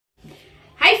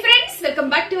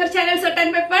to our channel Salt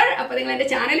and Pepper. അപ്പോൾ നിങ്ങൾ എൻ്റെ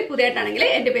ചാനൽ പുതിയതായിട്ടാണെങ്കിൽ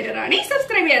എൻ്റെ പേര് റാണി.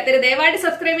 സബ്സ്ക്രൈബ് ചെയ്യാത്തവർ ദയവായിട്ട്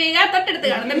സബ്സ്ക്രൈബ് ചെയ്യുക, തൊട്ടടുത്ത്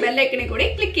കാണുന്ന ബെൽ ഐക്കണിൽ കൂടി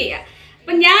ക്ലിക്ക് ചെയ്യുക.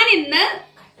 അപ്പോൾ ഞാൻ ഇന്ന്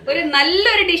ഒരു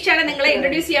നല്ലൊരു ഡിഷാണ് നിങ്ങളെ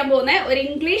ഇൻട്രൊഡ്യൂസ് ചെയ്യാൻ പോകുന്നത്. ഒരു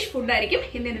ഇംഗ്ലീഷ് ഫുഡ് ആയിരിക്കും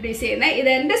ഇന്ന് ഇൻട്രൊഡ്യൂസ് ചെയ്യുന്നത്. ഇത്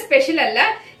എന്റെ സ്പെഷ്യൽ അല്ല,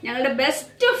 ഞങ്ങളുടെ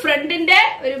ബെസ്റ്റ് ഫ്രണ്ടിന്റെ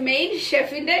ഒരു മെയിൻ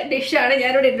ഷെഫിന്റെ ഡിഷാണ്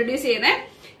ഞാനിവിടെ ഇൻട്രൊഡ്യൂസ് ചെയ്യുന്നത്.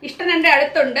 ഇഷ്ടം എന്റെ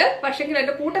അടുത്തുണ്ട്, പക്ഷെങ്കിൽ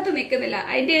എന്റെ കൂട്ടത്ത് നിൽക്കുന്നില്ല.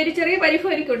 അതിന്റെ ഒരു ചെറിയ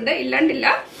പരിഭവം എനിക്കുണ്ട്, ഇല്ലാണ്ടില്ല.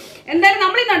 എന്തായാലും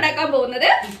നമ്മൾ ഇന്ന് ഉണ്ടാക്കാൻ പോകുന്നത്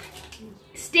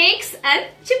സ്റ്റേക്സ് ആൻഡ്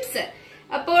ചിപ്സ്.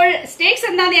 അപ്പോൾ സ്റ്റേക്സ്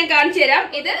എന്താന്ന് ഞാൻ കാണിച്ചു തരാം.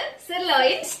 ഇത്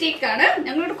സിർലോയിൻ സ്റ്റേക്ക് ആണ്.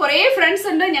 ഞങ്ങളോട് കുറെ ഫ്രണ്ട്സ്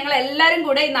ഉണ്ട്, ഞങ്ങൾ എല്ലാരും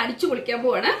കൂടെ ഇന്ന് അടിച്ചു പൊളിക്കാൻ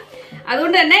പോവാണ്.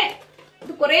 അതുകൊണ്ട് തന്നെ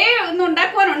ഇത് കുറെ ഒന്നും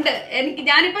ഉണ്ടാക്കുവാനുണ്ട്.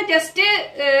 ഞാനിപ്പോ ജസ്റ്റ്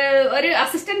ഒരു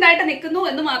അസിസ്റ്റന്റ് ആയിട്ട് നിൽക്കുന്നു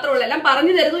എന്ന് മാത്രമല്ല, എല്ലാം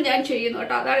പറഞ്ഞു തരുന്നു, ഞാൻ ചെയ്യുന്നു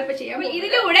കേട്ടോ. അതാണ് ഇപ്പൊ ചെയ്യാം.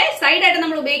 ഇതിന്റെ കൂടെ സൈഡായിട്ട്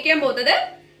നമ്മൾ ഉപയോഗിക്കാൻ പോകുന്നത്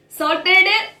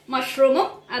സോൾട്ടഡ് മഷ്റൂമും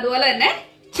അതുപോലെ തന്നെ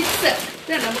ചിപ്സ്.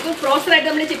 നമുക്ക് ഫ്രോസൺ ആയിട്ട്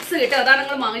നമ്മൾ ചിപ്സ് കിട്ടും, അതാണ്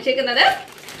നമ്മൾ വാങ്ങിച്ചേക്കുന്നത്.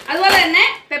 അതുപോലെ തന്നെ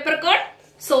പെപ്പർകോൺ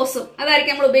സോസും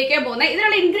അതായിരിക്കും നമ്മൾ ഉപയോഗിക്കാൻ പോകുന്നത്.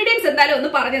 ഇതിനുള്ള ഇൻഗ്രീഡിയൻസ് എന്തായാലും ഒന്ന്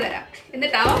പറഞ്ഞു തരാം,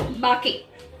 എന്നിട്ടാവാം ബാക്കി.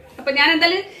 അപ്പൊ ഞാൻ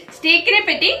എന്തായാലും സ്റ്റേക്കിനെ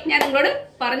പറ്റി ഞാൻ നിങ്ങളോട്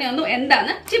പറഞ്ഞു തന്നു,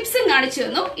 എന്താണ് ചിപ്സും കാണിച്ചു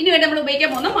തന്നു. ഇനി വേണ്ടി നമ്മൾ ഉപയോഗിക്കാൻ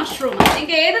പോകുന്ന മഷ്റൂം.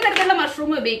 നിങ്ങൾക്ക് ഏത് തരത്തിലുള്ള മഷ്റൂം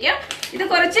ഉപയോഗിക്കാം. ഇത്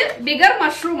കുറച്ച് ബിഗർ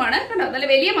മഷ്റൂം ആണ് കേട്ടോ, നല്ല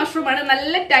വലിയ മഷ്റൂം ആണ്,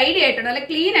 നല്ല ടൈഡി ആയിട്ടുണ്ട്, നല്ല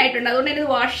ക്ലീൻ ആയിട്ടുണ്ട്. അതുകൊണ്ട് ഇത്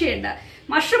വാഷ് ചെയ്യണ്ട.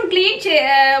 മഷ്റൂം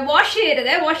വാഷ്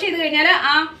ചെയ്യരുത്. വാഷ് ചെയ്ത് കഴിഞ്ഞാൽ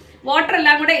ആ വാട്ടർ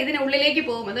എല്ലാം കൂടെ ഇതിനുള്ളിലേക്ക്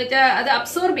പോകും. എന്ന് വെച്ചാൽ അത്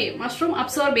അബ്സോർബ് ചെയ്യും, മഷ്റൂം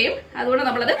അബ്സോർബ് ചെയ്യും. അതുകൊണ്ട്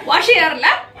നമ്മളത് വാഷ് ചെയ്യാറില്ല.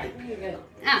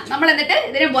 നമ്മൾ എന്നിട്ട്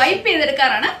ഇതിനെ വൈപ്പ്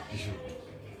ചെയ്തെടുക്കാറാണ്.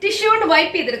 ടിഷ്യൂ കൊണ്ട്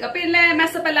വൈപ്പ് ചെയ്തെടുക്കുക. അപ്പൊ ഇതിലെ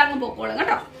മെസ്സപ്പ് എല്ലാം അങ്ങ് പോക്കോളും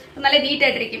കേട്ടോ. നല്ല നീറ്റ്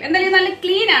ആയിട്ടിരിക്കും. എന്തായാലും നല്ല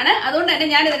ക്ലീൻ ആണ്. അതുകൊണ്ട് തന്നെ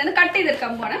ഞാൻ ഇതിനെ കട്ട്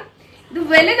ചെയ്തെടുക്കാൻ പോവാണ്. ഇത്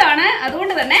വലുതാണ്,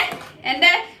 അതുകൊണ്ട് തന്നെ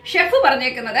എന്റെ ഷെഫ്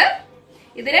പറഞ്ഞേക്കുന്നത്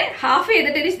ഇതിനെ ഹാഫ്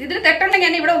ചെയ്തിട്ട്, ഇതിന് തെറ്റുണ്ടെങ്കിൽ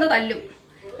ഞാൻ ഇവിടെ ഒന്ന് തല്ലും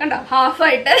കണ്ടോ,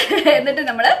 ഹാഫായിട്ട്. എന്നിട്ട്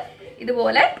നമ്മള്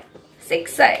ഇതുപോലെ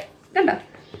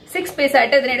 6 പീസ്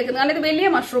ആയിട്ട് ഇതിനെ എടുക്കുന്നു. കാരണം ഇത് വലിയ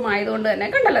മഷ്റൂം ആയതുകൊണ്ട് തന്നെ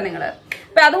കണ്ടല്ലോ നിങ്ങള്.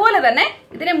 അപ്പൊ അതുപോലെ തന്നെ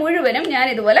ഇതിനെ മുഴുവനും ഞാൻ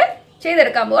ഇതുപോലെ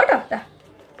ചെയ്തെടുക്കാൻ പോവാ കേട്ടോ.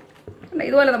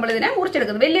 ഇതുപോലെ നമ്മൾ ഇതിനെ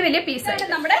മുറിച്ചെടുക്കുന്നു വലിയ വലിയ പീസായിട്ട്.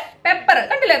 നമ്മുടെ പെപ്പർ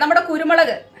കണ്ടില്ലേ, നമ്മുടെ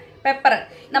കുരുമുളക് പെപ്പർ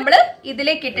നമ്മൾ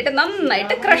ഇതിലേക്ക് ഇട്ടിട്ട്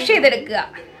നന്നായിട്ട് ക്രഷ് ചെയ്തെടുക്കുക.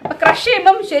 അപ്പൊ ക്രഷ്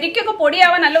ചെയ്യുമ്പം ശരിക്കൊക്കെ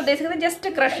പൊടിയാവാൻ അല്ല ഉദ്ദേശിക്കുന്നത്, ജസ്റ്റ്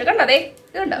ക്രഷ്. കണ്ടോ, അതെ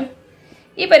ഇത് കണ്ടോ,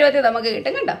 ഈ പരുവത്തിൽ നമുക്ക്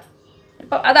കിട്ടും കണ്ടോ.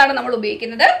 അപ്പൊ അതാണ് നമ്മൾ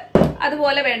ഉപയോഗിക്കുന്നത്.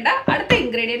 അതുപോലെ വേണ്ട അടുത്ത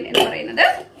ഇൻഗ്രീഡിയന്റ് എന്ന് പറയുന്നത്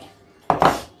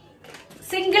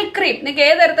സിംഗിൾ ക്രീം. നിങ്ങൾക്ക്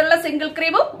ഏത് തരത്തിലുള്ള സിംഗിൾ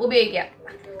ക്രീമും ഉപയോഗിക്കാം.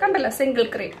 കണ്ടല്ലോ, സിംഗിൾ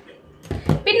ക്രീം.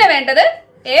 പിന്നെ വേണ്ടത്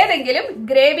ഏതെങ്കിലും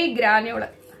ഗ്രേവി ഗ്രാനുള്.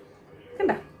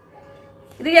 കണ്ടോ,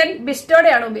 ഇത് ഞാൻ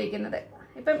ബിസ്റ്റോടെയാണ് ഉപയോഗിക്കുന്നത്.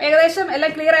 ഇപ്പം ഏകദേശം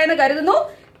എല്ലാം ക്ലിയർ ആയെന്ന് കരുതുന്നു.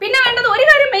 പിന്നെ വേണ്ടത് ഒരു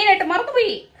കാര്യം മെയിൻ ആയിട്ട്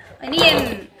മറന്നുപോയി, ഒനിയൻ.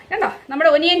 കണ്ടോ, നമ്മുടെ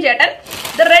ഒനിയൻ ചേട്ടൻ.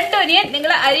 ഇത് റെഡ് ഒനിയൻ.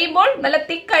 നിങ്ങൾ അരിയുമ്പോൾ നല്ല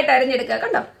തിക്കായിട്ട് അരിഞ്ഞെടുക്കുക.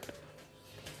 കണ്ടോ,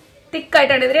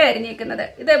 തിക്കായിട്ടാണ് ഇതിനെ അരിഞ്ഞേക്കുന്നത്.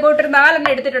 ഇത് എബൌട്ട് ഒരു 4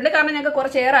 എടുത്തിട്ടുണ്ട്, കാരണം ഞങ്ങൾക്ക്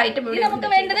കുറച്ച് ഏറായിട്ട്. നമുക്ക്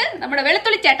വേണ്ടത് നമ്മുടെ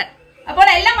വെളുത്തുള്ളി ചേട്ടൻ. അപ്പോൾ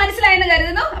എല്ലാം മനസ്സിലായെന്ന്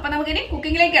കരുതുന്നു. അപ്പൊ നമുക്ക് ഇനി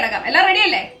കുക്കിങ്ങിലേക്ക് കിടക്കാം. എല്ലാം റെഡി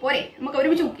അല്ലേ? പോരെ, നമുക്ക്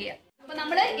ഒരുമിച്ച് കുക്ക് ചെയ്യാം. അപ്പൊ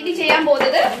നമ്മള് ഇനി ചെയ്യാൻ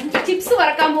പോകുന്നത് ചിപ്സ്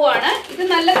വറക്കാൻ പോവാണ്. ഇത്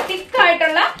നല്ല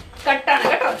തിക്കായിട്ടുള്ള കട്ടാണ്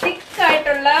കേട്ടോ.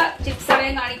 തിക്കായിട്ടുള്ള ചിപ്സ് ആണ്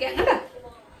ഞാൻ കാണിക്കാൻ കേട്ടോ.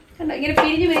 കണ്ടോ, ഇങ്ങനെ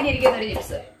പിരിഞ്ഞിരിക്കുന്ന ഒരു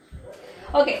ചിപ്സ്.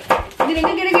 ഓക്കെ, ഇത്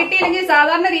നിങ്ങൾക്ക് ഇത് കിട്ടിയില്ലെങ്കിൽ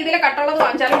സാധാരണ രീതിയിലെ കട്ടുള്ളത്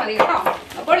വാങ്ങിച്ചാലും മതി കേട്ടോ.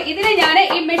 അപ്പോൾ ഇതിനെ ഞാൻ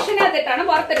ഈ മെഷീനകത്തിട്ടാണ്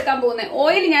വറുത്തെടുക്കാൻ പോകുന്നത്.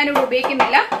 ഓയിൽ ഞാനിവിടെ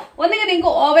ഉപയോഗിക്കുന്നില്ല. ഒന്നുകിൽ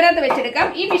നിങ്ങൾക്ക് ഓവനകത്ത് വെച്ചെടുക്കാം.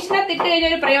 ഈ മെഷീനകത്ത് ഇട്ട് കഴിഞ്ഞ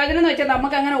ഒരു പ്രയോജനം എന്ന് വെച്ചാൽ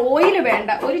നമുക്ക് അങ്ങനെ ഓയിൽ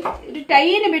വേണ്ട. ഒരു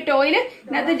ടൈന് ബിറ്റ് ഓയിൽ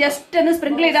ഇതിനകത്ത് ജസ്റ്റ് ഒന്ന്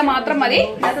സ്പ്രിങ്കിൾ ചെയ്താൽ മാത്രം മതി.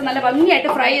 ഇതിനകത്ത് നല്ല ഭംഗിയായിട്ട്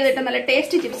ഫ്രൈ ചെയ്തിട്ട് നല്ല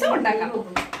ടേസ്റ്റ് ചിപ്സ് ഉണ്ടാക്കാം.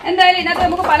 എന്തായാലും ഇതിനകത്ത്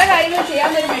നമുക്ക് പല കാര്യങ്ങളും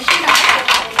ചെയ്യാവുന്ന ഒരു മെഷീനാണ്.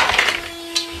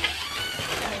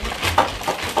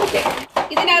 ഓക്കെ,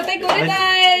 ഇതിനകത്തേക്ക് ഒരു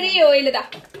കാരി ഓയിൽ ഇതാ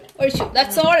ഒഴിച്ചു.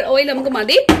 That's all. ഓയിൽ നമുക്ക്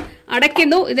മതി.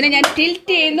 അടയ്ക്കുന്നു. ഇതിനെ ഞാൻ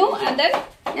ടിൽറ്റ് ചെയ്യുന്നു. അത്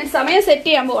ഞാൻ സമയം സെറ്റ്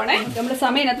ചെയ്യാൻ പോവാണേ. നമ്മുടെ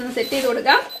സമയം ഇതിനകത്ത് സെറ്റ് ചെയ്ത്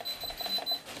കൊടുക്കാം.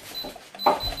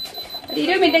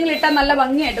 20 മിനിറ്റെങ്കിലും ഇട്ടാൽ നല്ല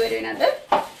ഭംഗിയായിട്ട് വരും. ഇതിനകത്ത്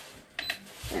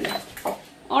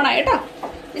ഓണായി കേട്ടോ.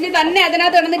 ഇനി തന്നെ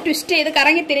അതിനകത്ത് കിടന്ന് ട്വിസ്റ്റ് ചെയ്ത്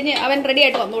കറങ്ങി തിരിഞ്ഞ് അവൻ റെഡി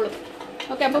ആയിട്ട് വന്നോളും.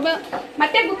 ഓക്കെ, അപ്പൊ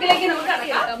മറ്റേ കുക്കിലേക്ക് നമുക്ക്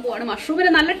ഇറക്കാൻ പോവാണ്.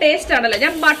 മഷ്റൂമിന് നല്ല ടേസ്റ്റ് ആണല്ലോ.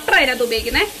 ഞാൻ ബട്ടർ അതിനകത്ത്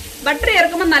ഉപയോഗിക്കുന്നത്. ബട്ടർ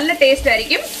ചേർക്കുമ്പോൾ നല്ല ടേസ്റ്റ്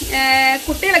ആയിരിക്കും.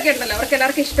 കുട്ടികളൊക്കെ ഉണ്ടല്ലോ, അവർക്ക്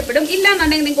എല്ലാവർക്കും ഇഷ്ടപ്പെടും.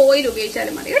 ഇല്ലാന്നുണ്ടെങ്കിൽ നിങ്ങൾക്ക് ഓയിൽ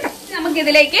ഉപയോഗിച്ചാലും മതി കേട്ടോ. നമുക്ക്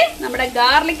ഇതിലേക്ക് നമ്മുടെ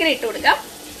ഗാർലിക്കിനെ ഇട്ട് കൊടുക്കാം.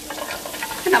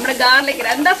 നമ്മുടെ ഗാർലിക്കിന്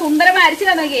എന്താ സുന്ദരമായി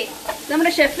അരിച്ചില്ല നോക്കിയേ.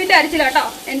 നമ്മുടെ ഷെഫിന്റെ അരിച്ചില്ല കേട്ടോ,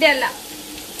 എന്റെ അല്ല.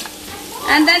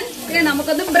 ആൻഡ് ദെൻ പിന്നെ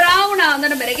നമുക്കൊന്ന് ബ്രൗൺ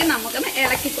ആവുന്നതിന് വരയ്ക്കും നമുക്കൊന്ന്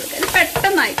ഇളക്കി കൊടുക്കാം. ഇത്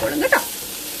പെട്ടെന്ന് ആയിക്കോളും കേട്ടോ.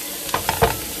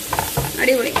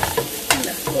 അടിപൊളി.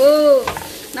 ഓ,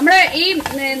 നമ്മുടെ ഈ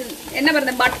എന്നാ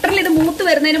പറയുന്നത്, ബട്ടറിൽ ഇത് മൂത്ത്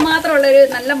വരുന്നതിന് മാത്രമുള്ള ഒരു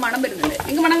നല്ല മണം വരുന്നുണ്ട്.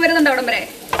 നിങ്ങൾക്ക് മണം വരുന്നുണ്ട് അവിടം വരെ?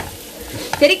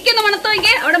 ശരിക്കും മണത്ത്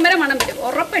നോക്കിയാൽ അവിടം വരെ മണം വരും,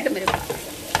 ഉറപ്പായിട്ടും വരും.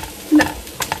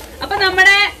 അപ്പൊ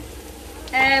നമ്മുടെ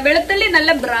വെളുത്തുള്ളി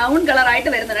നല്ല ബ്രൗൺ കളറായിട്ട്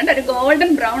വരുന്നുണ്ട്, ഒരു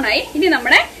ഗോൾഡൻ ബ്രൗൺ ആയി. ഇനി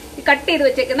നമ്മുടെ കട്ട് ചെയ്ത്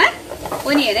വെച്ചേക്കുന്ന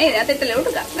ഒനിയനെ ഇതിനകത്ത് ഇട്ടില്ല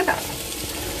കൊടുക്കാം കേട്ടോ.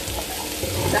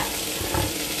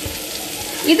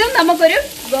 ഇതും നമുക്കൊരു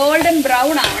ഗോൾഡൻ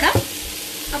ബ്രൗൺ ആവണം.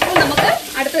 അപ്പോൾ നമുക്ക്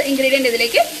അടുത്ത ഇൻഗ്രീഡിയന്റ്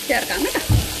ഇതിലേക്ക് ചേർക്കാം കേട്ടോ.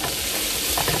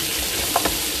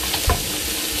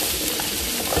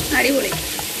 അടിപൊളി.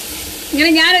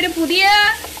 ഇങ്ങനെ ഞാനൊരു പുതിയ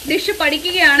ഡിഷ്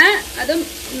പഠിക്കുകയാണ്. അതും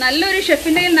നല്ലൊരു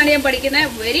ഷെഫിൻ്റെ കയ്യിൽ നിന്നാണ് ഞാൻ പഠിക്കുന്നത്.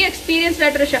 വെരി എക്സ്പീരിയൻസ്ഡ്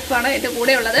ആയിട്ടൊരു ഷെഫാണ് എൻ്റെ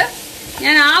കൂടെ ഉള്ളത്.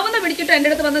 ഞാൻ ആവുന്ന പിടിച്ചിട്ട് എൻ്റെ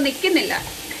അടുത്ത് വന്ന് നിൽക്കുന്നില്ല.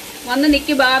 വന്ന്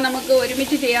നിൽക്കുമ്പോൾ നമുക്ക്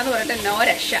ഒരുമിച്ച് ചെയ്യാമെന്ന് പറഞ്ഞിട്ട് നോ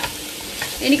രക്ഷ.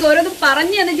 എനിക്ക് ഓരോന്നും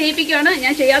പറഞ്ഞ് എന്ന് ചെയ്യിപ്പിക്കുകയാണ്.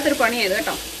 ഞാൻ ചെയ്യാത്തൊരു പണിയായത്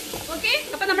കേട്ടോ. ഓക്കെ,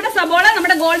 അപ്പം നമ്മുടെ സബോള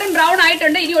നമ്മുടെ ഗോൾഡൻ ബ്രൗൺ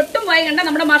ആയിട്ടുണ്ട്. ഇനി ഒട്ടും വൈകണ്ട,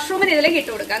 നമ്മുടെ മഷ്റൂമിന് ഇതിലേക്ക്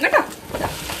ഇട്ട് കൊടുക്കാം കേട്ടോ.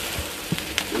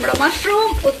 നമ്മുടെ മഷ്റൂം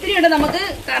ഒത്തിരി ഉണ്ട് നമുക്ക്,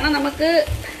 കാരണം നമുക്ക്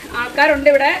ആൾക്കാരുണ്ട്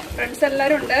ഇവിടെ, ഫ്രണ്ട്സ്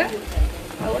എല്ലാവരും ഉണ്ട്.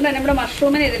 അതുകൊണ്ട് തന്നെ നമ്മുടെ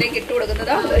മഷ്റൂമിനെ ഇതിലേക്ക് ഇട്ട്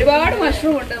കൊടുക്കുന്നത്. ഒരുപാട്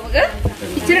മഷ്റൂം ഉണ്ട് നമുക്ക്.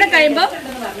 ഇച്ചിരി കഴിയുമ്പോൾ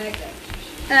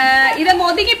ഇതൊന്ന്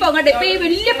ഒതുങ്ങിപ്പോകട്ടെ. ഇപ്പൊ ഈ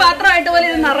വലിയ പാത്രമായിട്ട് പോലെ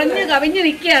ഇത് നിറഞ്ഞ് കവിഞ്ഞ്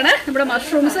നിൽക്കുകയാണ് നമ്മുടെ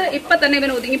മഷ്റൂംസ്. ഇപ്പൊ തന്നെ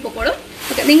ഇവന് ഒതുങ്ങിപ്പോക്കോളും.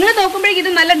 ഓക്കെ, നിങ്ങൾ നോക്കുമ്പോഴേക്കും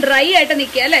ഇത് നല്ല ഡ്രൈ ആയിട്ട്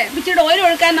നിൽക്കുക അല്ലേ. ഇച്ചിരി ഓയിൽ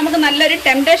ഒഴിക്കാൻ നമുക്ക് നല്ലൊരു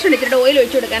ടെംപ്ടേഷൻ ഇച്ചിരി ഓയിൽ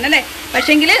ഒഴിച്ചു കൊടുക്കാൻ അല്ലേ.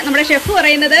 പക്ഷെങ്കിൽ നമ്മുടെ ഷെഫ്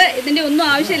പറയുന്നത് ഇതിന്റെ ഒന്നും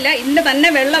ആവശ്യമില്ല, ഇതിന്റെ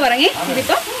തന്നെ വെള്ളം ഇറങ്ങി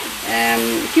ഇതിപ്പോ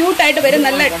ക്യൂട്ടായിട്ട് വരും,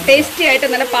 നല്ല ടേസ്റ്റി ആയിട്ട്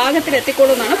നല്ല പാകത്തിൽ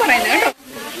എത്തിക്കോളൂ എന്നാണ് പറയുന്നത് കേട്ടോ.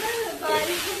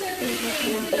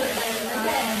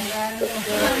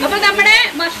 അപ്പൊ നമ്മുടെ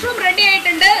മഷ്റൂം റെഡി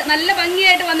ആയിട്ടുണ്ട്, നല്ല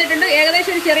ഭംഗിയായിട്ട് വന്നിട്ടുണ്ട്.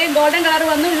 ഏകദേശം ഒരു ചെറിയ ഗോൾഡൻ കളർ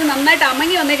വന്നു. ഇത് നന്നായിട്ട്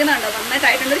അമങ്ങി വന്നേക്കുന്നുണ്ടോ,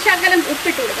 നന്നായിട്ടായിട്ടുണ്ട്. ഒരു ശകലം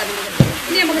ഉപ്പിട്ട് കൊടുക്കാം.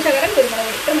 ഇനി നമുക്ക് ശകലം കുരുമുളക്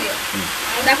ഇട്ട് മതിയോ.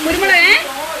 കുരുമുളക്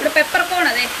ഇവിടെ പെപ്പർകോൺ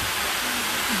അതെ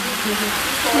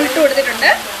ഇട്ട് കൊടുത്തിട്ടുണ്ട്.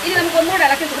 ഇനി നമുക്ക് ഒന്നുകൂടെ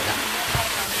ഇളക്കി കൊടുക്കാം.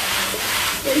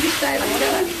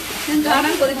 എനിക്കിഷ്ടമായിരുന്നു, ഞാൻ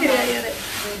കാണാൻ കൊതിച്ചൊരു കാര്യം അത്.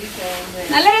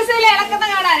 നല്ല രസമില്ല ഇളക്കുന്ന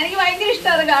കാണാൻ, എനിക്ക് ഭയങ്കര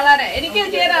ഇഷ്ടമാണ് കാണാൻ. എനിക്ക്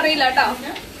ചെയ്യാൻ അറിയില്ല കേട്ടോ,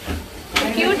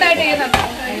 ക്യൂട്ടായിട്ട് ചെയ്യുന്നുണ്ട്.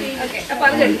 ഓക്കെ, അപ്പൊ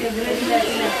അത് കഴിഞ്ഞു.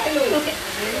 ഓക്കെ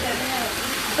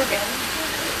ഓക്കെ,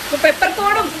 അപ്പൊ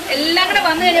പെപ്പർകോണും എല്ലാം കൂടെ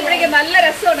വന്നു കഴിഞ്ഞപ്പോഴേക്കും നല്ല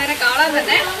രസമുണ്ട് അതിനെ കാണാൻ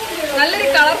തന്നെ. നല്ലൊരു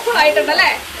കളർഫുൾ ആയിട്ടുണ്ടല്ലേ,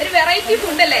 ഒരു വെറൈറ്റി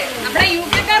ഫുഡ് അല്ലേ. നമ്മുടെ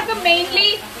യുകെക്കാർക്ക് മെയിൻലി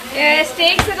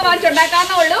സ്റ്റേക്സ് ഒക്കെ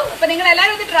വാങ്ങിച്ചുണ്ടാക്കാന്നേ ഉള്ളൂ. അപ്പൊ നിങ്ങൾ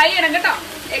എല്ലാവരും ഒന്ന് ട്രൈ ചെയ്യണം കേട്ടോ.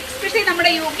 എക്സ്പെഷ്യലി നമ്മുടെ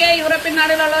UK യൂറോപ്യൻ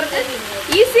നാടുകളുള്ളവർക്ക്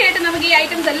ഈസി ആയിട്ട് നമുക്ക് ഈ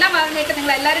ഐറ്റംസ് എല്ലാം വാങ്ങിയിട്ട്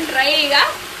നിങ്ങൾ എല്ലാവരും ട്രൈ ചെയ്യുക.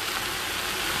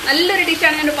 നല്ലൊരു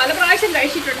ഡിഷാണ്, ഞാൻ പല പ്രാവശ്യം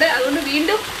കഴിച്ചിട്ടുണ്ട്. അതുകൊണ്ട്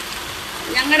വീണ്ടും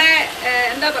ഞങ്ങളുടെ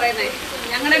എന്താ പറയുന്നത്,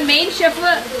 ഞങ്ങളുടെ മെയിൻ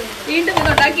ഷെഫ് വീണ്ടും ഇത്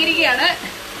ഉണ്ടാക്കിയിരിക്കുകയാണ്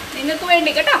നിങ്ങൾക്ക്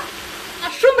വേണ്ടി കേട്ടോ.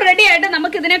 മഷ്റൂം റെഡി ആയിട്ട്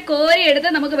നമുക്ക് ഇതിനെ കോരി എടുത്ത്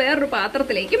നമുക്ക് വേറൊരു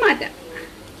പാത്രത്തിലേക്ക് മാറ്റാം.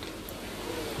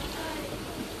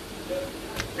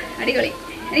 അടിപൊളി,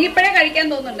 എനിക്കിപ്പോഴേ കഴിക്കാൻ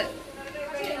തോന്നുന്നുണ്ട്.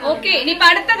 ഓക്കെ, ഇനിയിപ്പോ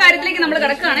അടുത്ത കാര്യത്തിലേക്ക് നമ്മൾ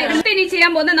കിടക്കുകയാണ്. എന്നിട്ട് ഇനി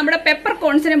ചെയ്യാൻ പോകുന്നത് നമ്മുടെ പെപ്പർ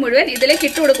കോൺസിനെ മുഴുവൻ ഇതിലേക്ക്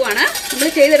ഇട്ട് കൊടുക്കുവാണ്. നമ്മൾ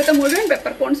ചെയ്തെടുത്ത മുഴുവൻ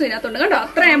പെപ്പർ കോൺസും ഇതിനകത്തുണ്ട് കേട്ടോ.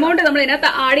 അത്ര എമൗണ്ട് നമ്മൾ ഇതിനകത്ത്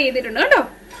ആഡ് ചെയ്തിട്ടുണ്ട് കേട്ടോ.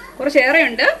 കുറച്ചേറെ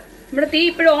ഉണ്ട്. നമ്മുടെ തീ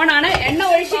ഇപ്പോഴും ഓണാണ്. എണ്ണ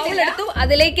ഒഴിച്ചിട്ടെടുത്തു.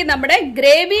 അതിലേക്ക് നമ്മുടെ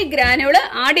ഗ്രേവി ഗ്രാനുകള്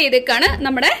ആഡ് ചെയ്തേക്കാണ്.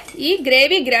 നമ്മുടെ ഈ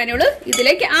ഗ്രേവി ഗ്രാനുകള്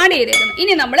ഇതിലേക്ക് ആഡ് ചെയ്തേക്കുന്നു.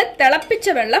 ഇനി നമ്മൾ തിളപ്പിച്ച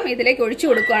വെള്ളം ഇതിലേക്ക് ഒഴിച്ചു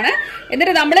കൊടുക്കുകയാണ്.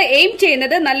 എന്നിട്ട് നമ്മൾ എയിം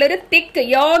ചെയ്യുന്നത് നല്ലൊരു തിക്ക്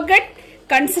യോഗട്ട്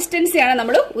കൺസിസ്റ്റൻസിയാണ്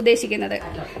നമ്മൾ ഉദ്ദേശിക്കുന്നത്.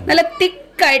 നല്ല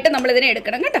തിക്കായിട്ട് നമ്മൾ ഇതിനെ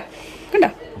എടുക്കണം കേട്ടോ. കണ്ടോ,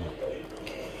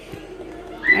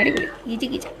 അടിപൊളി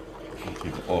ഗീച്ച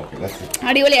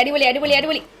അടിപൊളി അടിപൊളി അടിപൊളി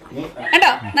അടിപൊളി കണ്ടോ,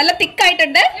 നല്ല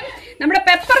തിക്കായിട്ടുണ്ട്. നമ്മുടെ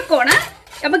പെപ്പർകോണ്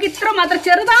നമുക്ക് ഇത്ര മാത്രം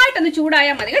ചെറുതായിട്ടൊന്ന്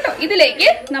ചൂടായാൽ മതി കേട്ടോ. ഇതിലേക്ക്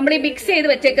നമ്മൾ ഈ മിക്സ് ചെയ്ത്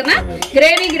വെച്ചേക്കുന്ന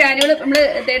ഗ്രേവി ഗ്രാനുകൾ നമ്മൾ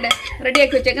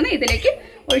റെഡിയാക്കി വെച്ചേക്കുന്ന ഇതിലേക്ക്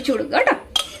ഒഴിച്ചു കൊടുക്കുക കേട്ടോ.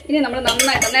 ഇനി നമ്മൾ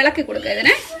നന്നായിട്ട് ഇളക്കി കൊടുക്കുക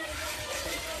ഇതിനെ.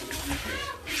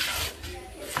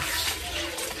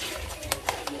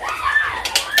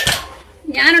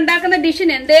 ഞാൻ ഉണ്ടാക്കുന്ന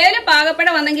ഡിഷിന് എന്തേലും പാകപ്പിഴ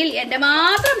വന്നെങ്കിൽ എന്റെ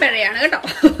മാത്രം പിഴയാണ് കേട്ടോ.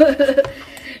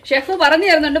 ഷെഫ് പറഞ്ഞു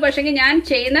തരുന്നുണ്ട്, പക്ഷെങ്കിൽ ഞാൻ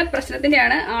ചെയ്യുന്ന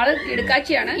പ്രശ്നത്തിന്റെയാണ്, ആള്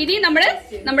ഇടുക്കാച്ചിയാണ്. ഇനി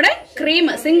നമ്മുടെ ക്രീം,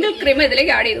 സിംഗിൾ ക്രീം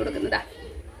ഇതിലേക്ക് ആഡ് ചെയ്ത് കൊടുക്കുന്നതാ.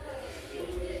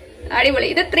 അടിപൊളി.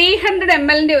 ഇത് 300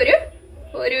 ml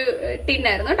ഒരു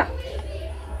ടിന്നായിരുന്നു കേട്ടോ.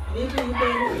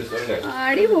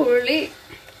 അടിപൊളി.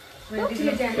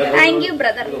 Thank you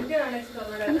brother,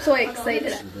 I M so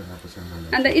excited.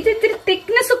 ഇത് ഇത്തിരി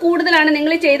തിക്നെസ് കൂടുതലാണ്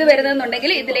നിങ്ങൾ ചെയ്ത്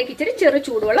വരുന്നതെന്നുണ്ടെങ്കിൽ ഇതിലേക്ക് ഇച്ചിരി ചെറു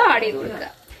ചൂടുവെള്ളം ആഡ് ചെയ്ത് കൊടുക്കുക.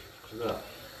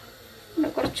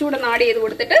 കുറച്ചുകൂടെ ആഡ് ചെയ്ത്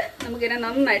കൊടുത്തിട്ട് നമുക്കിതിനെ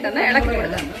നന്നായിട്ടൊന്ന് ഇളക്കി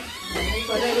കൊടുക്കാം.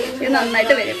 ഇത്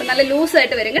നന്നായിട്ട് വരും. ഇപ്പൊ നല്ല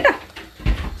ലൂസായിട്ട് വരും കേട്ടോ.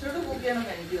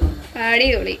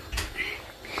 അടിപൊളി.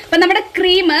 അപ്പൊ നമ്മുടെ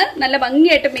ക്രീം നല്ല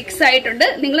ഭംഗിയായിട്ട് മിക്സ് ആയിട്ടുണ്ട്.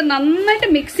 നിങ്ങൾ നന്നായിട്ട്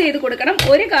മിക്സ് ചെയ്ത് കൊടുക്കണം.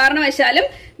 ഒരു കാരണവശാലും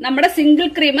നമ്മുടെ സിംഗിൾ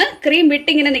ക്രീം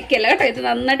വിട്ടിങ്ങനെ നിൽക്കല്ല കേട്ടോ. ഇത്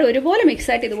നന്നായിട്ട് ഒരുപോലെ മിക്സ്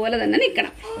ആയിട്ട് ഇതുപോലെ തന്നെ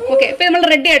നിൽക്കണം. ഓക്കെ, ഇപ്പൊ നമ്മൾ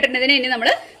റെഡി ആയിട്ടുണ്ട്. ഇതിനെ ഇനി നമ്മൾ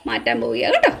മാറ്റാൻ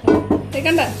പോവുക കേട്ടോ.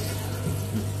 കണ്ടോ,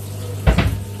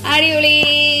 അടിപൊളി.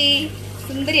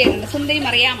 സുന്ദരിയായിട്ടുണ്ട്, സുന്ദരി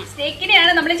മറിയാമ.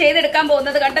 സ്റ്റേക്കിനെയാണ് നമ്മൾ ചെയ്തെടുക്കാൻ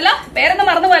പോകുന്നത്. കണ്ടല്ലോ, പേരൊന്നും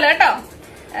മറന്നുപോലെ കേട്ടോ.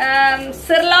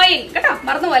 സിർലോയിൻ കേട്ടോ,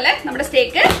 മറന്നുപോലെ നമ്മുടെ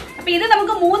സ്റ്റേക്ക്. അപ്പൊ ഇത്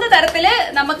നമുക്ക് 3 തരത്തില്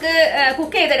നമുക്ക്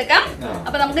കുക്ക് ചെയ്തെടുക്കാം.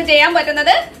 അപ്പൊ നമുക്ക് ചെയ്യാൻ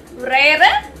പറ്റുന്നത് rare,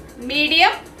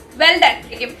 medium, well done.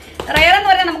 Rare എന്ന്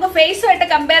പറഞ്ഞാൽ നമുക്ക് ഫേസുമായിട്ട്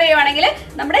കമ്പയർ ചെയ്യുവാണെങ്കിൽ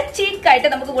നമ്മുടെ ചീക്കായിട്ട്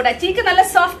നമുക്ക് കൂടാം. ചീക്ക് നല്ല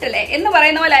സോഫ്റ്റ് അല്ലേ എന്ന്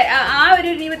പറയുന്ന പോലെ ആ ഒരു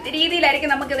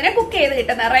രീതിയിലായിരിക്കും നമുക്ക് ഇതിനെ കുക്ക് ചെയ്ത്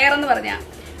കിട്ടുന്നത് റെയർ എന്ന് പറഞ്ഞാൽ.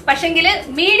 പക്ഷെങ്കിൽ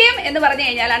മീഡിയം എന്ന് പറഞ്ഞു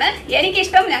കഴിഞ്ഞാലാണ്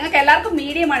എനിക്കിഷ്ടം, ഞങ്ങൾക്ക് എല്ലാവർക്കും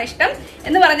മീഡിയമാണ് ഇഷ്ടം.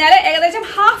 എന്ന് പറഞ്ഞാൽ ഏകദേശം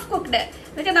ഹാഫ് കുക്ക്ഡ്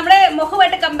എന്ന് വെച്ചാൽ നമ്മുടെ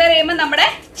മുഖമായിട്ട് കമ്പയർ ചെയ്യുമ്പോൾ നമ്മുടെ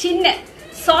ചിന്ന്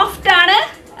സോഫ്റ്റ് ആണ്,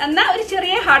 എന്നാൽ ഒരു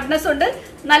ചെറിയ ഹാർഡ്നെസ് റെഡ്നെസ് ഉണ്ട്,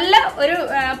 നല്ല ഒരു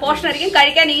പോർഷൻ ആയിരിക്കും,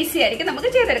 കഴിക്കാൻ ഈസി ആയിരിക്കും, നമുക്ക്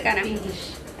ചെയ്തെടുക്കാനാണ്.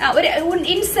 ഒരു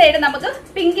ഇൻസൈഡ് നമുക്ക്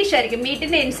പിങ്കിഷ് ആയിരിക്കും,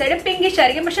 മീറ്റിന്റെ ഇൻസൈഡ് പിങ്കിഷ്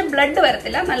ആയിരിക്കും, പക്ഷെ ബ്ലഡ്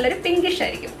വരത്തില്ല, നല്ലൊരു പിങ്കിഷ്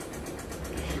ആയിരിക്കും.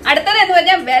 അടുത്തത് എന്ന്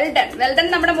പറഞ്ഞാൽ വെൽഡൺ. വെൽഡൺ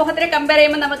നമ്മുടെ മുഖത്തിനെ കമ്പയർ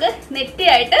ചെയ്യുമ്പോൾ നമുക്ക്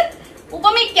നെറ്റിയായിട്ട്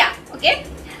ഉപമിക്കാം. ഓക്കെ,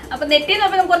 അപ്പൊ നെറ്റി എന്ന്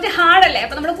പറയുമ്പോൾ കുറച്ച് ഹാർഡല്ലേ,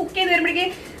 അപ്പൊ നമ്മൾ കുക്ക് ചെയ്ത് വരുമ്പോഴേക്ക്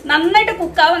നന്നായിട്ട്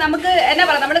കുക്കാവും. നമുക്ക് എന്നാ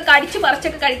പറയാ, നമ്മൾ കടിച്ചു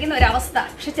പറിച്ചൊക്കെ കഴിക്കുന്ന ഒരു അവസ്ഥ.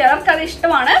 പക്ഷെ ചിലർക്ക് അത്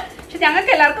ഇഷ്ടമാണ്, പക്ഷെ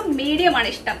ഞങ്ങൾക്ക് എല്ലാവർക്കും മീഡിയം ആണ്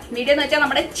ഇഷ്ടം. മീഡിയം എന്ന് വെച്ചാൽ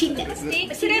നമ്മുടെ ചിക്കൻ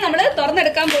നമ്മൾ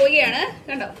തുറന്നെടുക്കാൻ പോവുകയാണ്.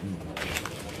 കണ്ടോ,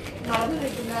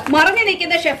 മറഞ്ഞു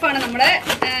നിൽക്കുന്ന ഷെഫാണ് നമ്മുടെ.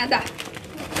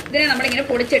 ഇതിനെ നമ്മളിങ്ങനെ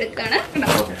പൊടിച്ചെടുക്കാണ്. കണ്ടോ,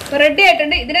 റെഡി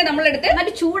ആയിട്ടുണ്ട്. ഇതിനെ നമ്മളെടുത്ത് നല്ല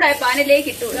ചൂടായ പാനിലേക്ക്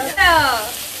ഇട്ടു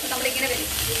നമ്മളിങ്ങനെ വരും.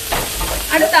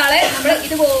 അടുത്ത ആളെ നമ്മൾ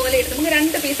ഇതുപോലെ ഇട്ട് നമുക്ക്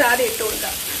 2 പീസ് ആദ്യം ഇട്ട്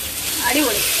കൊടുക്കാം.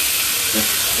 അടിപൊളി.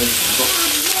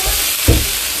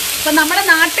 അപ്പൊ നമ്മുടെ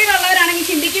നാട്ടിലുള്ളവരാണെങ്കിൽ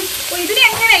ചിന്തിക്കും, ഇതിനെ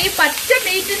എങ്ങനെ ഈ പച്ച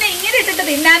മീറ്റിനെ ഇങ്ങനെ ഇട്ടിട്ട്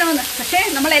തിന്നാനോന്ന്. പക്ഷെ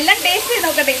നമ്മളെല്ലാം ടേസ്റ്റ് ചെയ്ത്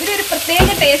നോക്കട്ടെ, ഇതിനൊരു പ്രത്യേക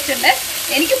ടേസ്റ്റ് ഉണ്ട്.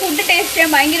 എനിക്ക് ഫുഡ് ടേസ്റ്റ് ചെയ്യാൻ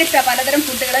ഭയങ്കര ഇഷ്ടമാണ്, പലതരം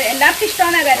ഫുഡുകൾ എല്ലാവർക്കും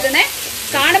ഇഷ്ടമാണ് കരുതുന്നത്.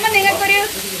 കാണുമ്പോൾ നിങ്ങൾക്കൊരു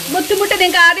ബുദ്ധിമുട്ട്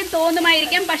നിങ്ങൾക്ക് ആദ്യം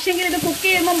തോന്നുമായിരിക്കാം, പക്ഷെങ്കിൽ ഇത് കുക്ക്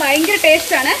ചെയ്യുമ്പോൾ ഭയങ്കര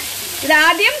ടേസ്റ്റാണ്.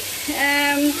 ഇതാദ്യം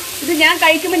ഇത് ഞാൻ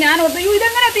കഴിക്കുമ്പോൾ ഞാൻ ഓർത്തു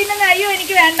ഇതെങ്ങനെ തിന്നുന്നത്, അയ്യോ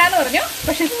എനിക്ക് വേണ്ടാന്ന് പറഞ്ഞു.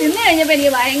 പക്ഷെ തിന്നു കഴിഞ്ഞപ്പോൾ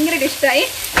എനിക്ക് ഭയങ്കര ഇഷ്ടമായി.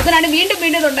 അതിനാണ് വീണ്ടും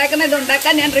വീണ്ടും ഇത്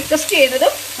ഉണ്ടാക്കാൻ ഞാൻ റിക്വസ്റ്റ്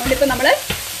ചെയ്യുന്നതും. അതുകൊണ്ടിപ്പോൾ നമ്മൾ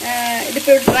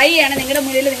ഇതിപ്പോൾ ട്രൈ ചെയ്യാണ് നിങ്ങളുടെ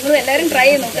മുന്നിൽ. നിങ്ങളും എല്ലാവരും ട്രൈ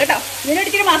ചെയ്ത് നോക്കുക കേട്ടോ. ഇതിനോട്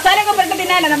ഇച്ചിരി മസാലയൊക്കെ പുരട്ടി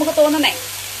തിന്നാനല്ലേ നമുക്ക് തോന്നുന്നേ.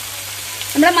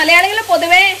 നമ്മുടെ മലയാളികൾ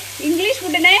പൊതുവേ ഇംഗ്ലീഷ്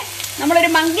ഫുഡിനെ നമ്മളൊരു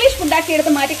മംഗ്ലീഷ് ഫുഡാക്കി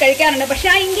എടുത്ത് മാറ്റി കഴിക്കാറുണ്ട്. പക്ഷെ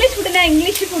ആ ഇംഗ്ലീഷ് ഫുഡിനെ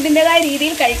ഇംഗ്ലീഷ് ഫുഡിൻ്റെതായ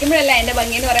രീതിയിൽ കഴിക്കുമ്പോഴല്ല അതിൻ്റെ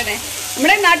ഭംഗി എന്ന് പറയുന്നത്.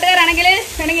 നമ്മുടെ നാട്ടുകാരാണെങ്കിൽ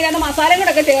വേണമെങ്കിൽ അത്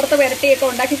മസാലകളൊക്കെ ചേർത്ത് പുരട്ടിയൊക്കെ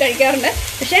ഉണ്ടാക്കി കഴിക്കാറുണ്ട്.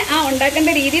 പക്ഷെ ആ ഉണ്ടാക്കേണ്ട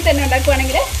രീതിയിൽ തന്നെ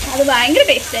ഉണ്ടാക്കുവാണെങ്കിൽ അത് ഭയങ്കര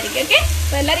ടേസ്റ്റ് ആയിരിക്കും. ഓക്കെ,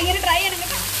 അപ്പോൾ എല്ലാവരും ഇങ്ങനെ ട്രൈ ചെയ്യണം.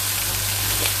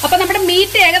 അപ്പൊ നമ്മുടെ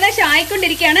മീറ്റ് ഏകദേശം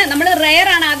ആയിക്കൊണ്ടിരിക്കുകയാണ്. നമ്മൾ റെയർ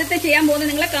ആണ് ആദ്യത്തെ ചെയ്യാൻ പോകുന്നത്.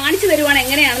 നിങ്ങളെ കാണിച്ചു തരുവാണ്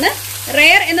എങ്ങനെയാണെന്ന്.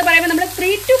 റെയർ എന്ന് പറയുമ്പോൾ നമ്മൾ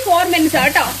 3 to 4 minutes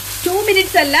ആട്ടോ, 2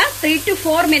 minutes അല്ല, 3 to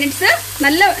 4 minutes.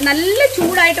 നല്ല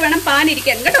ചൂടായിട്ട് വേണം പാൻ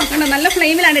ഇരിക്കാൻ കേട്ടോ. നല്ല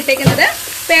ഫ്ലെയിമിലാണ് ഇട്ടേക്കുന്നത്.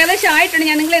 ഇപ്പൊ ഏകദേശം ആയിട്ടുണ്ട്.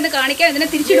 ഞാൻ നിങ്ങളെ ഇത് കാണിക്കാം. ഇതിനെ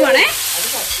തിരിച്ചിടുവാണേ.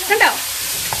 കണ്ടോ,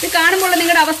 ഇത് കാണുമ്പോൾ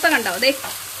നിങ്ങളുടെ അവസ്ഥ കണ്ടോ, അതെ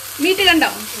മീറ്റ്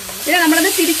കണ്ടോ. ഇതിനെ നമ്മളത്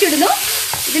തിരിച്ചിടുന്നു.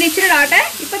 ഇതിന് ഇച്ചിരി ഇടാട്ടെ.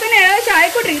 ഇപ്പൊ തന്നെ ഏകദേശം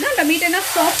ആയിക്കോട്ടിരിക്കുന്നുണ്ടോ. മീറ്റ് എന്നാ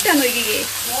സോഫ്റ്റ് ആണെന്ന് നോക്കിക്കേ.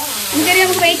 നമുക്കറിയാം,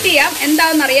 നമുക്ക് വെയിറ്റ് ചെയ്യാം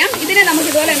എന്താണെന്നറിയാം. ഇതിനെ നമുക്ക്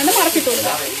ഇതുപോലെ തന്നെ മറച്ചിട്ട്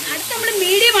കൊടുക്കാം. അടുത്ത് നമ്മൾ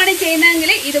മീഡിയം ആണ്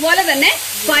ചെയ്യുന്നതെങ്കിൽ ഇതുപോലെ തന്നെ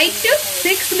 5 to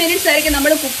 6 minutes ആയിരിക്കും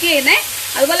നമ്മൾ കുക്ക് ചെയ്യുന്നത്.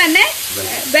 അതുപോലെ തന്നെ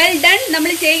വെൽ ഡൺ നമ്മൾ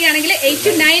ചെയ്യുകയാണെങ്കിൽ 8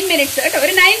 to 9 minutes കേട്ടോ.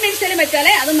 ഒരു 9 minutes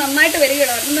വെച്ചാലേ അത് നന്നായിട്ട്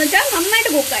വരികയുള്ളൂ. എന്ന് വെച്ചാൽ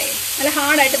നന്നായിട്ട് കുക്കായി, നല്ല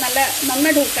ഹാർഡായിട്ട്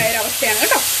നന്നായിട്ട് കുക്കായ ഒരു അവസ്ഥയാണ്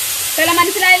കേട്ടോ. ഇതെല്ലാം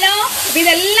മനസ്സിലായല്ലോ. അപ്പൊ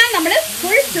ഇതെല്ലാം നമ്മൾ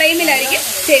ഫുൾ ഫ്ലെയിമിലായിരിക്കും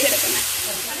ചെയ്തെടുക്കുന്നത്.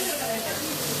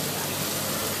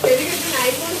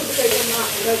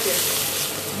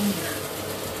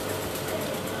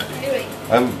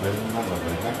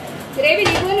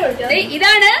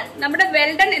 ഇതാണ് നമ്മുടെ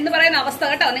വെൽഡൺ എന്ന് പറയുന്ന അവസ്ഥ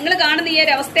കേട്ടോ. നിങ്ങൾ കാണുന്ന ഈ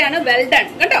ഒരു അവസ്ഥയാണ് വെൽഡൺ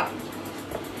കേട്ടോ.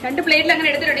 2 പ്ലേറ്റിൽ അങ്ങനെ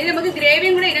എടുത്തിട്ടുണ്ട്. ഇനി നമുക്ക്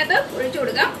ഗ്രേവിയും കൂടെ ഇതിനകത്ത് ഒഴിച്ചു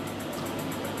കൊടുക്കാം.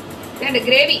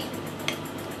 ഗ്രേവി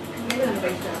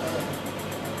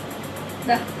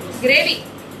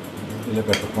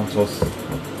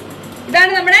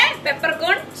ഇതാണ് നമ്മുടെ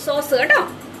പെപ്പർകോൺ സോസ് കേട്ടോ.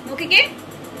 നോക്കിക്കേ,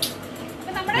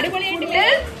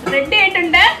 റെഡി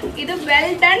ആയിട്ടുണ്ട്. ഇത് വെൽ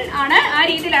ഡൺ ആണ്. ആ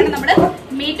രീതിയിലാണ് നമ്മള്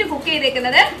മീറ്റ് കുക്ക്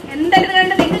ചെയ്തേക്കുന്നത്. എന്തായാലും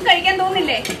കണ്ട് നിങ്ങൾക്ക് കഴിക്കാൻ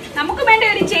തോന്നില്ലേ? നമുക്ക് വേണ്ട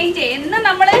ഒരു ചേഞ്ച്. എന്ന്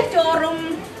നമ്മള് ചോറും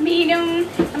മീനും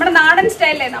നമ്മുടെ നാടൻ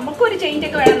സ്റ്റൈലല്ലേ, നമുക്കും ഒരു ചേഞ്ച്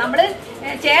ഒക്കെ വേണം. നമ്മള്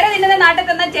ചേര തിന്നുന്ന നാട്ടിൽ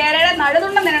തന്നെ ചേരയുടെ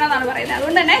നടുതുണ്ടം തിന്നണമെന്നാണ് പറയുന്നത്.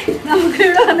 അതുകൊണ്ട് തന്നെ നമുക്ക്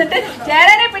ഇവിടെ വന്നിട്ട്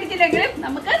ചേരനെ പിടിച്ചില്ലെങ്കിലും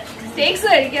നമുക്ക് സ്റ്റേക്സ്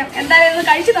കഴിക്കാം. എന്തായാലും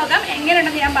കഴിച്ചു നോക്കാം,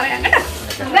 എങ്ങനെയുണ്ടെന്ന് ഞാൻ പറയാം കേട്ടോ.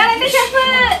 ഇതാണ് എന്റെ ഷെഫ്,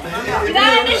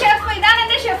 ഇതാണ് എന്റെ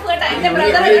ഷെഫ് കേട്ടോ. എന്റെ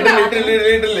ബ്രദർ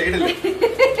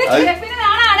ഷെഫിന്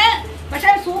നാളാണ്, പക്ഷെ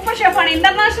സൂപ്പർ ഷെഫാണ്,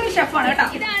 ഇന്റർനാഷണൽ ഷെഫാണ് കേട്ടോ.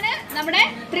 ഇതാണ് നമ്മുടെ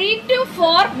 3 to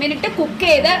 4 minute കുക്ക്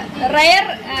ചെയ്ത് റയർ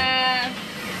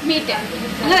മീറ്റ്,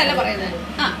 അങ്ങനെയല്ല പറയുന്നത്.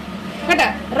 ആ കേട്ടോ,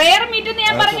 റയർ മീറ്റ് എന്ന്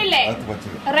ഞാൻ പറഞ്ഞില്ലേ,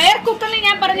 റയർ കുക്കറിൽ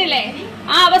ഞാൻ പറഞ്ഞില്ലേ,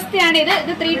 ആ അവസ്ഥയാണ് ഇത്.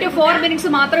 3 to 4 minutes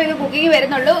മാത്രമേ ഇത് കുക്കിംഗ്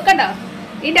വരുന്നുള്ളൂ കേട്ടോ.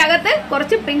 ഇതിന്റെ അകത്ത്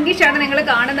കുറച്ച് പിങ്കിഷ് ആണ് നിങ്ങൾ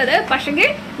കാണുന്നത്, പക്ഷെങ്കിൽ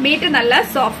മീറ്റ് നല്ല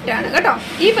സോഫ്റ്റ് ആണ് കേട്ടോ.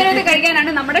 ഈ പരുവത്തിൽ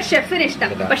കഴിക്കാനാണ് നമ്മുടെ ഷെഫിന്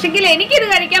ഇഷ്ടം. പക്ഷെങ്കിൽ എനിക്കിത്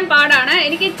കഴിക്കാൻ പാടാണ്,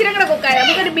 എനിക്ക് ഇച്ചിരി കൂടെ കുക്കായ,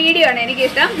 നമുക്കൊരു മീഡിയം ആണ്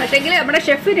എനിക്കിഷ്ടം. പക്ഷെങ്കിൽ നമ്മുടെ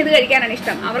ഷെഫിന് ഇത് കഴിക്കാനാണ്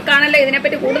ഇഷ്ടം. അവർക്കാണല്ലോ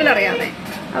ഇതിനെപ്പറ്റി കൂടുതൽ അറിയാതെ,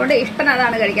 അവിടെ ഇഷ്ടം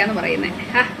അതാണ് കഴിക്കാന്ന് പറയുന്നത്.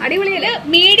 അടിപൊളിയില്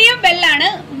മീഡിയം വെല്ലാണ്,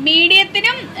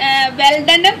 മീഡിയത്തിനും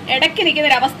വെൽഡനും ഇടയ്ക്ക് നിൽക്കുന്ന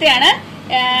ഒരു അവസ്ഥയാണ്.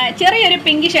 ചെറിയൊരു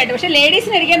പിങ്കിഷ് ആയിട്ട്, പക്ഷെ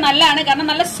ലേഡീസിന് ഇരിക്കാൻ നല്ലതാണ്, കാരണം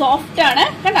നല്ല സോഫ്റ്റ് ആണ്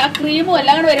കണ്ടോ. ആ ക്രീമും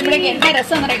എല്ലാം കൂടെ വരുമ്പോഴേക്കും എന്താ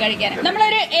രസം എന്ന് പറയാൻ കഴിക്കാൻ.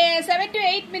 നമ്മളൊരു 7 to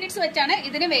 8 minutes വെച്ചാണ്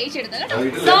ഇതിന് വേവിച്ചെടുത്തത് കേട്ടോ.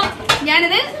 സോ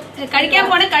ഞാനിത് കഴിക്കാൻ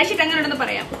പോണേ, കഴിച്ചിട്ട് അങ്ങനെ ഉണ്ടെന്ന്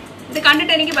പറയാം. ഇത്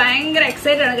കണ്ടിട്ട് എനിക്ക് ഭയങ്കര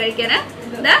എക്സൈറ്റഡ് ആണ് കഴിക്കാൻ.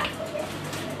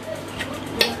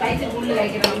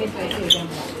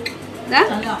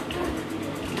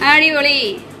 അടിപൊളി,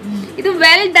 ഇത്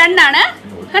വെൽ ഡൺ ആണ്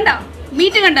കണ്ടോ.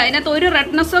 മീറ്റ് കണ്ടോ, ഇതിനകത്ത് ഒരു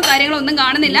റെഡ്നെസ്സോ കാര്യങ്ങളോ ഒന്നും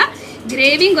കാണുന്നില്ല.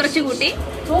 ഗ്രേവിയും കുറച്ച് കൂട്ടി,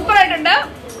 സൂപ്പർ ആയിട്ടുണ്ട്.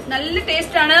 നല്ല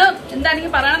ടേസ്റ്റ് ആണ്. എന്താ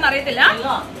എനിക്ക് പറയാനൊന്നും അറിയത്തില്ല.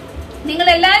 നിങ്ങൾ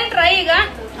എല്ലാരും ട്രൈ ചെയ്യുക.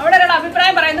 അവിടെ ഒരാൾ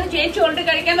അഭിപ്രായം പറയുന്നു, ചേച്ചി കൊണ്ട്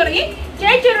കഴിക്കാൻ തുടങ്ങി.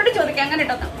 ചേച്ചിയോട് ചോദിക്കാം അങ്ങനെ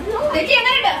ഇട്ടോ. ചേച്ചി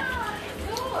എങ്ങനെയുണ്ട്?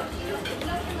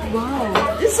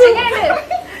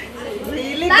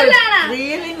 Really good.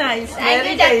 Really nice.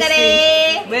 Very tasty.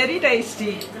 Very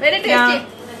tasty. Very tasty.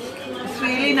 It's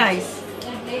really nice.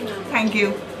 Thank you.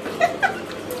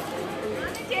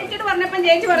 ചേച്ചിയോട് പറഞ്ഞപ്പം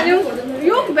ചേച്ചി പറഞ്ഞു,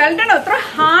 അയ്യോ വെൽഡണോ എത്ര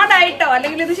ഹാർഡായിട്ടോ,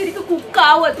 അല്ലെങ്കിൽ ഇത് ശരിക്കും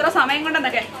കുക്കാവും എത്ര സമയം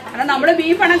കൊണ്ടെന്നൊക്കെ. കാരണം നമ്മള്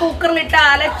ബീഫാണ് കുക്കറിലിട്ട്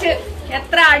അലച്ച്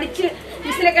എത്ര അടിച്ച്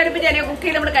വിസിലൊക്കെ അടുപ്പിച്ച് തന്നെ കുക്ക്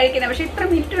ചെയ്ത് നമ്മൾ കഴിക്കുന്നത്. പക്ഷെ ഇത്ര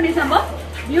മിനിറ്റ് കൊണ്ട് ഈ സംഭവം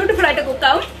ബ്യൂട്ടിഫുൾ ആയിട്ട്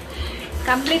കുക്കാവും.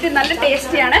 കംപ്ലീറ്റ് നല്ല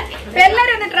ടേസ്റ്റിയാണ്. അപ്പൊ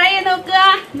എല്ലാരും ഒന്ന് ട്രൈ ചെയ്ത് നോക്കുക.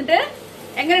 എന്നിട്ട്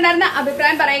എങ്ങനെ ഉണ്ടായിരുന്ന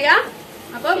അഭിപ്രായം പറയുക.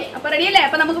 അപ്പൊ റെഡിയല്ലേ?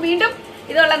 അപ്പൊ നമുക്ക് വീണ്ടും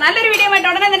ഇതുള്ള നല്ലൊരു വീഡിയോ ആയിട്ട്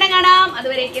ഉടനെ തന്നെ കാണാം.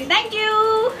 അതുവരേക്കും താങ്ക് യു,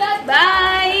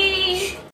 ബൈ.